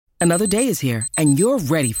Another day is here, and you're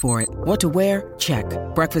ready for it. What to wear? Check.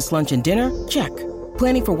 Breakfast, lunch, and dinner? Check.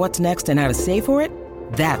 Planning for what's next and how to save for it?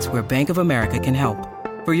 That's where Bank of America can help.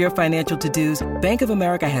 For your financial to-dos, Bank of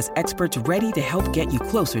America has experts ready to help get you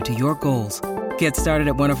closer to your goals. Get started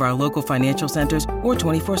at one of our local financial centers or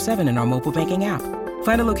 24/7 in our mobile banking app.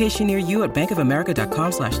 Find a location near you at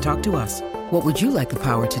bankofamerica.com/talktous. What would you like the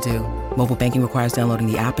power to do? Mobile banking requires downloading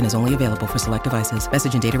the app and is only available for select devices.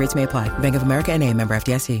 Message and data rates may apply. Bank of America N.A., member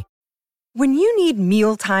FDIC. When you need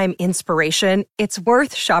mealtime inspiration, it's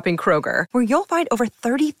worth shopping Kroger, where you'll find over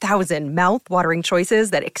 30,000 mouth-watering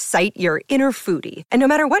choices that excite your inner foodie. And no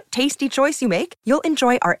matter what tasty choice you make, you'll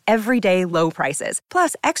enjoy our everyday low prices,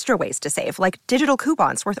 plus extra ways to save, like digital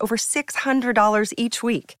coupons worth over $600 each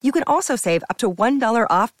week. You can also save up to $1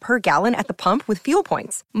 off per gallon at the pump with fuel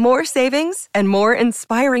points. More savings and more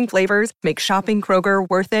inspiring flavors make shopping Kroger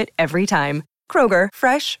worth it every time. Kroger,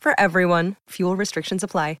 fresh for everyone. Fuel restrictions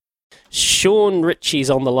apply. Shaune Ritchie's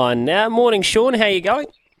on the line now. Morning, Shaune. How you going?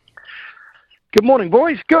 Good morning,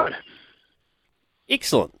 boys. Good.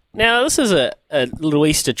 Excellent. Now, this is a little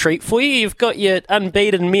Easter treat for you. You've got your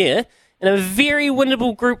unbeaten mare in a very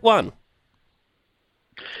winnable Group 1.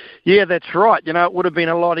 Yeah, that's right. You know, it would have been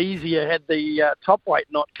a lot easier had the top weight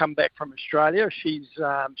not come back from Australia. She's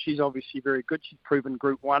obviously very good. She's proven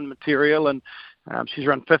Group 1 material, and she's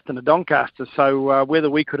run 5th in the Doncaster. So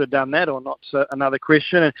whether we could have done that or not is another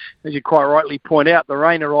question. And as you quite rightly point out, the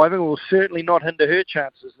rain arriving will certainly not hinder her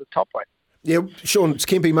chances, the top weight. Yeah, Shaune, it's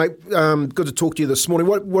Kempy, mate. Good to talk to you this morning.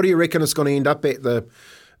 What do you reckon it's going to end up at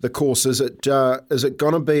the course? Is it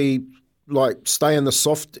going to be like stay in the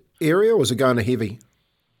soft area, or is it going to heavy?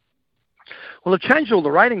 Well, they've changed all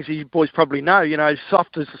the ratings, as you boys probably know. You know,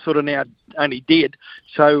 soft is sort of now only dead.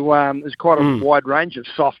 So there's quite a wide range of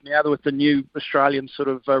soft now with the new Australian sort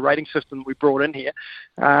of rating system we brought in here.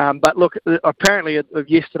 But look, apparently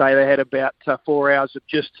yesterday they had about 4 hours of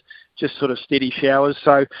just sort of steady showers.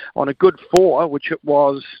 So on a good 4, which it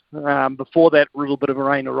was before that little bit of a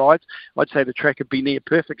rain arrived, I'd say the track would be near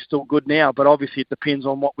perfect, still good now. But obviously it depends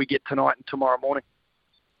on what we get tonight and tomorrow morning.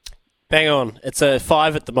 Bang on. It's a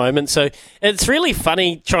 5 at the moment. So it's really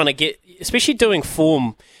funny trying to get, especially doing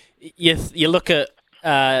form, you look at,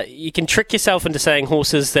 you can trick yourself into saying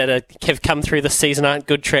horses that have come through this season aren't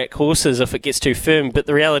good track horses if it gets too firm, but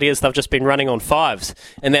the reality is they've just been running on 5s,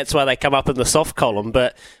 and that's why they come up in the soft column.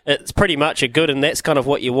 But it's pretty much a good, and that's kind of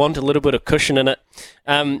what you want, a little bit of cushion in it.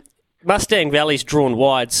 Mustang Valley's drawn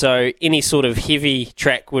wide, so any sort of heavy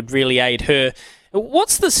track would really aid her.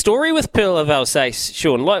 What's the story with Pearl of Alsace,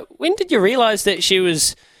 Shaune? Like, when did you realise that she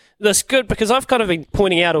was this good? Because I've kind of been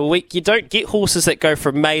pointing out all week, you don't get horses that go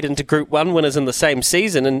from maiden to Group 1 winners in the same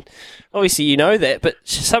season, and obviously you know that, but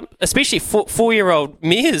especially 4-year-old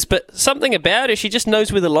mares, but something about her, she just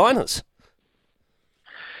knows where the line is.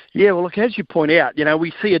 Yeah, well, look, as you point out, you know,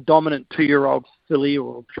 we see a dominant 2-year-old filly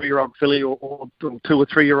or 3-year-old filly or 2 or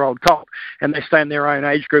 3-year-old colt, and they stay in their own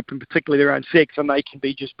age group and particularly their own sex, and they can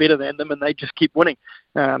be just better than them, and they just keep winning,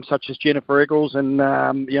 such as Jennifer Eccles and,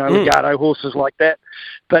 Legato horses like that.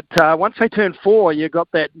 But once they turn 4, you've got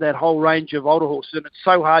that whole range of older horses, and it's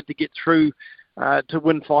so hard to get through to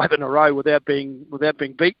win 5 in a row without being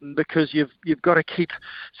beaten, because you've got to keep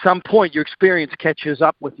some point your experience catches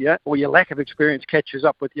up with you, or your lack of experience catches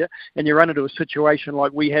up with you, and you run into a situation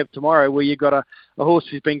like we have tomorrow where you've got a horse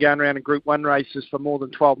who's been going around in Group 1 races for more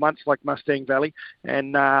than 12 months like Mustang Valley,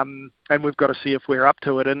 and we've got to see if we're up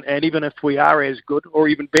to it, and even if we are as good or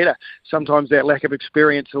even better, sometimes that lack of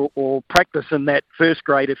experience or practice in that first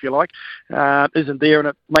grade, if you like, isn't there, and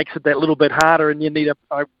it makes it that little bit harder, and you need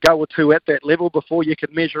a go or two at that level before you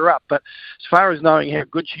can measure up. But as far as knowing how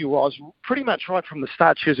good she was, pretty much right from the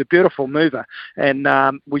start, she was a beautiful mover, and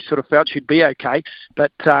we sort of felt she'd be okay,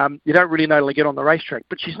 but you don't really know till you get on the racetrack.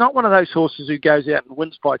 But she's not one of those horses who goes out and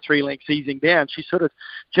wins by 3 lengths easing down. She sort of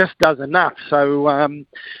just does enough. So,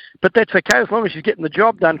 but that's okay, as long as she's getting the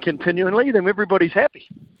job done continually, then everybody's happy.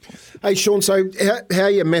 Hey, Shaune, so how are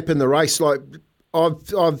you mapping the race? Like,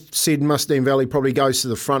 I've said Mustang Valley probably goes to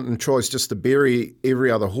the front and tries just to bury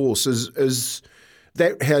every other horse. Is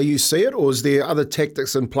that how you see it, or is there other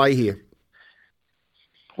tactics in play here?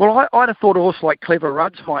 Well, I'd have thought a horse like Clever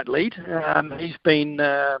Ruds might lead. He's been,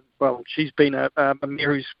 she's been a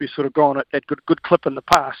mare who's sort of gone at good clip in the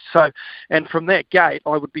past. So, and from that gate,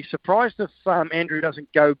 I would be surprised if Andrew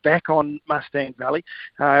doesn't go back on Mustang Valley.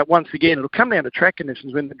 Once again, it'll come down to track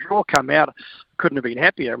conditions. When the draw come out, couldn't have been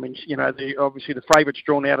happier. I mean, you know, obviously the favourite's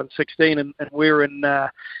drawn out in 16, and we're in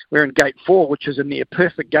gate 4, which is a near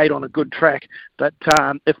perfect gate on a good track. But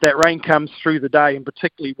if that rain comes through the day, and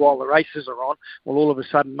particularly while the races are on, well, all of a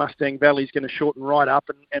sudden Mustang Valley's going to shorten right up,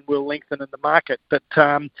 and will lengthen in the market. But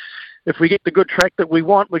if we get the good track that we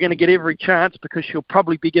want, we're going to get every chance because she'll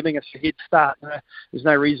probably be giving us a head start. There's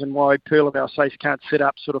no reason why Pearl of Alsace can't set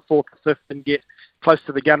up sort of 4th or 5th and get close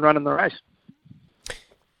to the gun run in the race.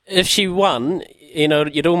 If she won,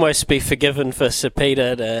 you'd almost be forgiven for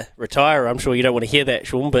Cepeda to retire. I'm sure you don't want to hear that,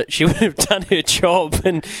 Shaune, but she would have done her job,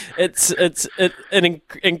 and it's an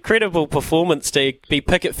incredible performance to be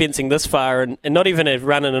picket fencing this far and not even have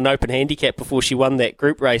run in an open handicap before she won that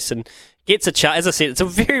group race and gets a chance. As I said, it's a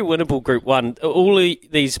very winnable Group 1. All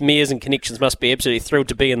these mares and connections must be absolutely thrilled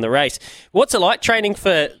to be in the race. What's it like training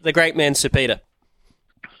for the great man Cepeda?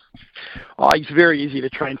 Oh, he's very easy to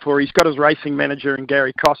train for. He's got his racing manager in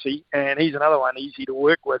Gary Cossey, and he's another one easy to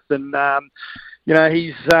work with. And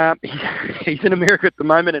he's in America at the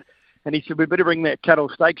moment, and he said, we better bring that Cattle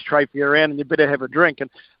Stakes trophy around and you better have a drink. And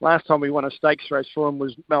last time we won a stakes race for him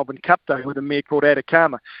was Melbourne Cup Day with a mare called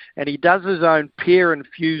Atacama. And he does his own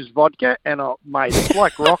pear-infused vodka, and, mate, it's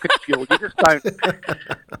like rocket fuel. You just don't...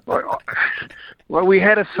 Well, we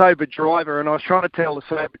had a sober driver, and I was trying to tell the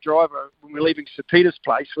sober driver when we were leaving Cepeta's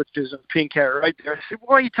place, which is in Pencarrow Road there, I said,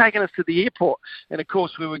 why are you taking us to the airport? And, of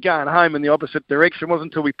course, we were going home in the opposite direction. It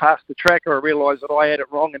wasn't until we passed the track I realised that I had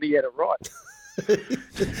it wrong and he had it right.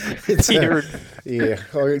 Yeah,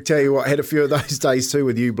 I'll tell you what, I had a few of those days too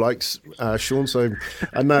with you blokes, Shaune, so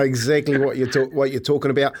I know exactly what you're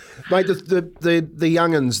talking about. Mate, the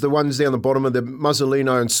young'uns, the ones down the bottom of the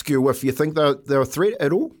Muzzolino and Skew Whiff, you think they're a threat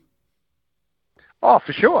at all? Oh,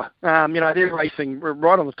 for sure. They're racing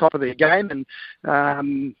right on the top of their game, and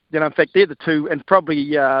in fact, they're the two, and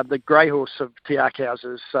probably the grey horse of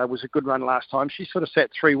Tiarkhouse's was a good run last time. She sort of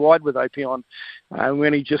sat 3 wide with Opion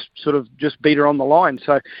when he just beat her on the line.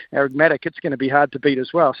 So Arithmetic, it's going to be hard to beat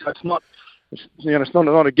as well. So it's not. It's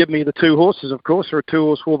not a give me the 2 horses, of course, or a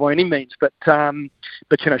 2-horse war by any means, but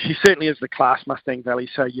she certainly is the class Mustang Valley,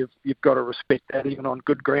 so you've got to respect that. Even on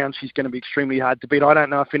good ground, she's going to be extremely hard to beat. I don't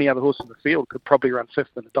know if any other horse in the field could probably run 5th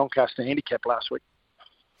in the Doncaster Handicap last week.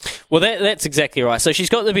 Well, that's exactly right. So she's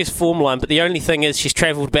got the best form line, but the only thing is she's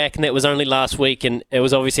travelled back, and that was only last week, and it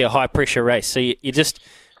was obviously a high-pressure race, so you just...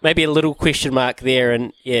 Maybe a little question mark there,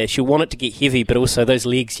 and yeah, she'll want it to get heavy, but also those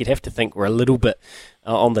legs you'd have to think were a little bit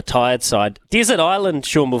on the tired side. Desert Island,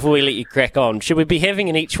 Shaune, before we let you crack on, should we be having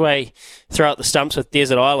an each way throughout the stumps with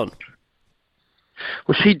Desert Island?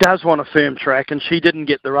 Well, she does want a firm track, and she didn't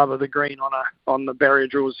get the rub of the green on the barrier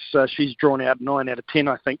draws. She's drawn out 9 out of 10,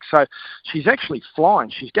 I think. So she's actually flying.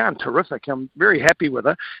 She's going terrific. I'm very happy with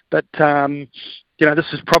her, but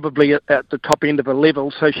this is probably at the top end of her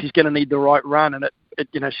level, so she's going to need the right run, and she's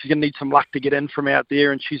going to need some luck to get in from out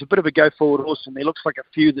there, and she's a bit of a go-forward horse, and there looks like a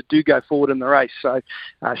few that do go forward in the race, so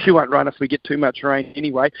she won't run if we get too much rain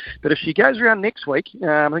anyway. But if she goes around next week,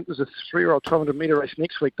 I think there's a 3-year-old 1,200-metre race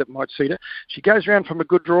next week that might suit her. She goes around from a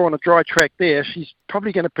good draw on a dry track there, she's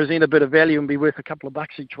probably going to present a bit of value and be worth a couple of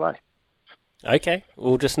bucks each way. Okay,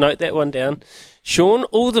 we'll just note that one down. Shaune,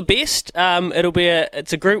 all the best.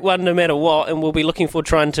 It's a Group 1 no matter what, and we'll be looking forward to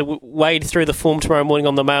trying to wade through the form tomorrow morning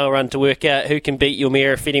on the mail run to work out who can beat your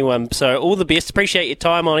mare, if anyone. So all the best. Appreciate your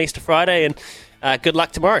time on Easter Friday, and good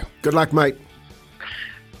luck tomorrow. Good luck, mate.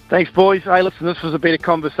 Thanks, boys. Hey, listen, this was a better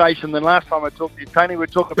conversation than last time I talked to you, Tony. We were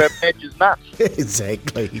talking about Badger's nuts.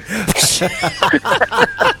 Exactly.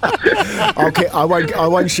 Okay, I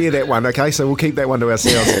won't share that one, okay? So we'll keep that one to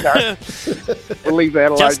ourselves. No, we'll leave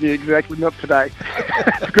that alone. Yeah, exactly, not today.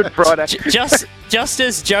 It's Good Friday. Just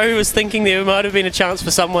as Joe was thinking there might have been a chance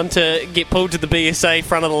for someone to get pulled to the BSA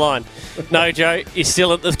front of the line. No, Joe, you're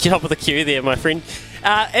still at the top of the queue there, my friend.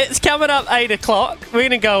 It's coming up 8 o'clock. We're going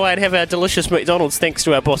to go away and have our delicious McDonald's thanks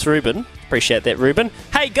to our boss, Ruben. Appreciate that, Ruben.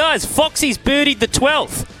 Hey, guys, Foxy's birdied the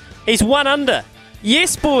 12th. He's 1 under.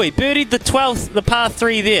 Yes, boy, birdied the 12th, the par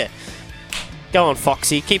 3 there. Go on,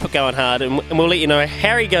 Foxy. Keep it going hard, and we'll let you know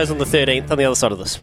how he goes on the 13th on the other side of this.